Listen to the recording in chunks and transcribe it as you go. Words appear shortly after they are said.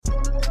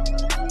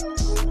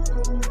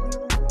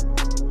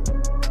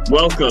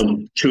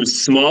Welcome to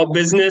Small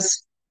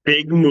Business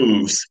Big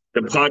Moves,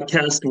 the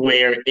podcast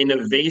where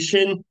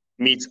innovation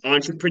meets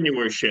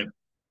entrepreneurship.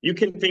 You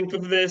can think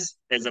of this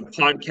as a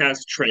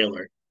podcast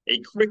trailer,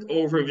 a quick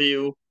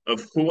overview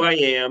of who I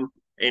am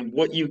and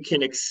what you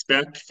can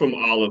expect from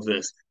all of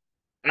this.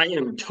 I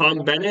am Tom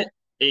Bennett,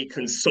 a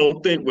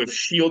consultant with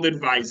Shield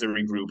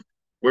Advisory Group,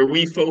 where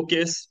we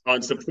focus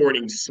on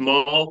supporting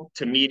small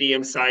to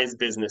medium-sized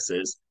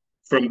businesses,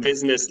 from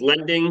business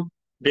lending,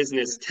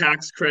 business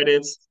tax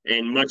credits,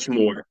 and much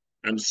more.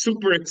 I'm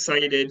super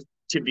excited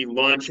to be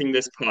launching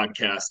this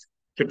podcast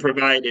to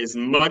provide as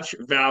much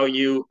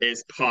value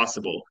as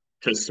possible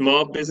to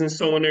small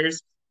business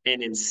owners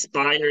and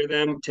inspire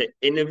them to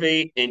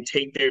innovate and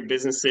take their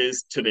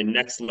businesses to the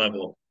next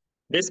level.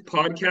 This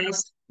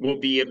podcast will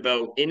be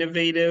about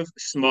innovative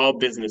small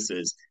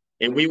businesses,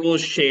 and we will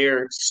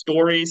share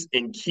stories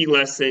and key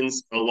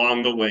lessons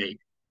along the way.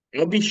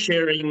 I'll be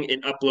sharing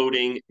and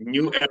uploading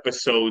new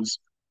episodes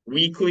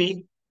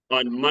weekly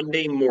on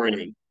Monday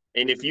morning.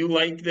 And if you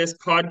like this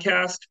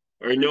podcast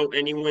or know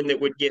anyone that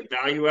would get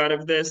value out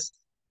of this,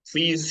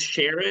 please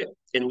share it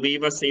and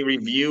leave us a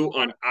review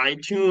on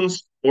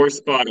iTunes or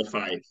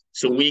Spotify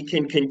so we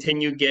can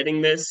continue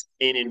getting this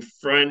in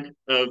front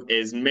of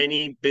as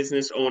many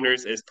business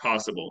owners as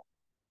possible.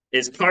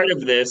 As part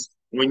of this,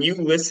 when you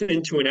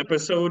listen to an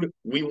episode,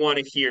 we want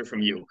to hear from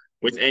you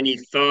with any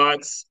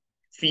thoughts,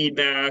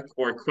 feedback,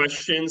 or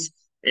questions.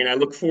 And I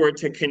look forward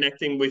to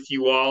connecting with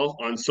you all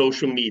on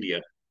social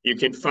media. You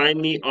can find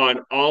me on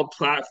all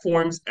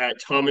platforms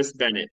at Thomas Bennett.